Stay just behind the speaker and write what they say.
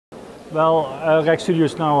Well, Rijks Studio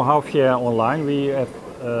is now half year online. We have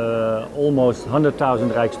almost 100,000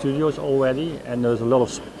 Rijks Studios already, and there's a lot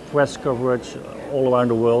of press coverage all around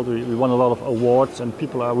the world. We won a lot of awards, and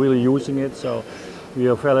people are really using it, so we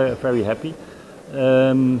are very, very happy.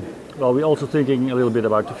 Well, we're also thinking a little bit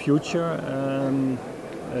about the future.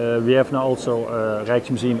 We have now also a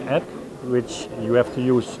Rijksmuseum app, which you have to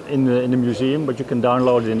use in the museum, but you can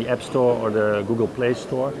download it in the App Store or the Google Play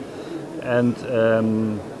Store. And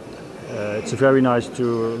it's a very nice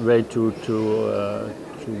way to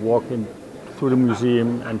walk in through the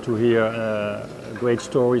museum and to hear great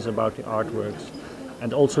stories about the artworks.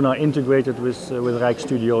 And also now integrated with Rijks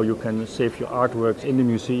Studio, you can save your artworks in the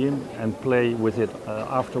museum and play with it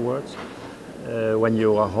afterwards when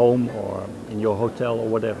you are home or in your hotel or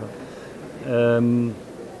whatever.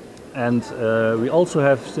 We also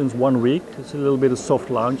have, since 1 week, it's a little bit of soft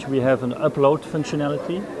launch, we have an upload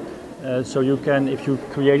functionality. So you can, if you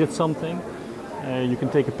created something, you can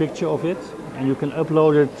take a picture of it and you can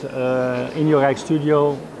upload it in your Rijks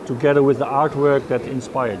Studio together with the artwork that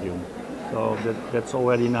inspired you. So that's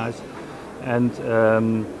already nice. And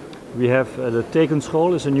we have the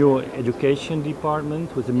Tekenschool is a new education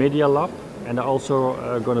department with the Media Lab, and there are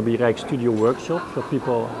also going to be Rijks Studio workshops where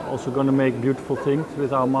people are also going to make beautiful things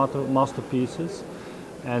with our masterpieces,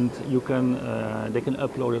 and they can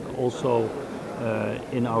upload it also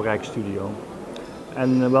in our Rijks Studio.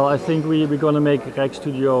 And well, I think we're going to make Rijks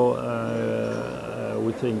Studio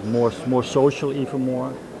we think more social, even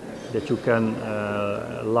more, that you can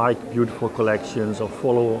like beautiful collections or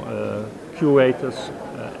follow curators,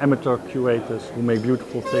 amateur curators who make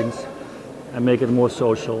beautiful things and make it more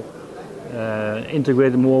social.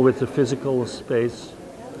 Integrate it more with the physical space.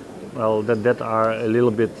 Well, that are a little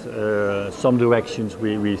bit some directions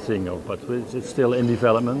we think of, but it's still in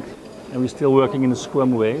development, and we're still working in a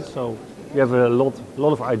Scrum way. So we have a lot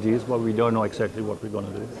of ideas, but we don't know exactly what we're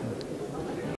going to do.